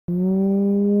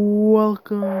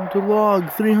welcome to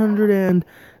log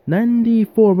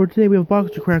 394, where today we have a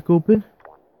box to crack open.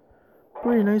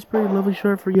 Pretty nice, pretty lovely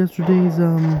shirt for yesterday's,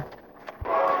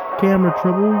 camera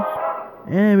troubles.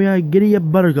 And we got Giddy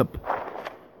Up Buttercup.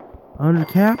 100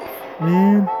 caps,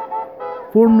 and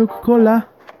 4 Nuka-Cola.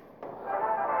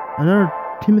 Another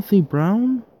Timothy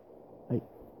Brown.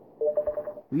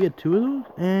 We get 2 of those,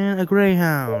 and a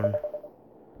Greyhound.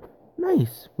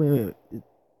 Nice. Wait.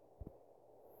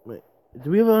 Do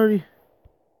we have already?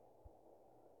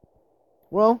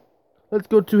 Well, let's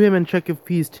go to him and check if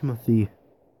he's Timothy.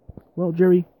 Well,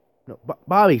 Jerry. No,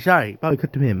 Bobby, sorry. Bobby,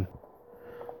 cut to him.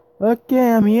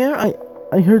 Okay, I'm here.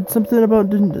 I heard something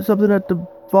about something at the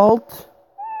vault.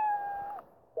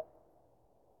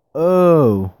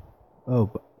 Oh,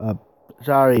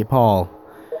 sorry, Paul.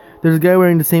 There's a guy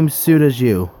wearing the same suit as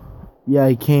you. Yeah,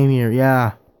 he came here,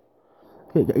 yeah.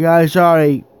 Okay, guys,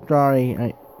 sorry.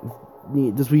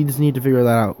 We just need to figure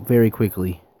that out very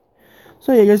quickly.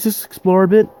 So yeah, guys, just explore a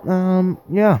bit.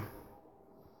 Yeah.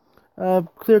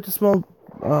 Clear up the small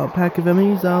pack of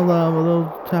enemies.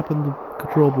 I'll tap on the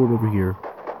control board over here.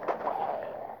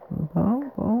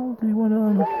 Paul, do you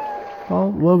wanna?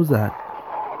 Paul, what was that?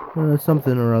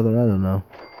 Something or other. I don't know.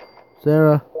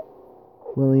 Sarah,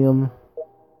 William,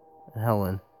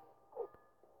 Helen.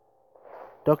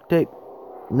 Duct tape,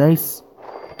 nice.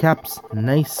 Caps,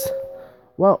 nice.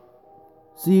 Well.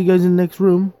 See you guys in the next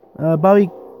room. Bobby,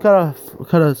 cut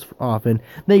us off, and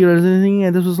thank you for listening.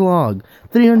 And this was log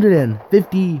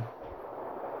 355.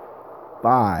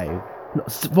 No,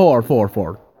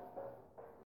 4.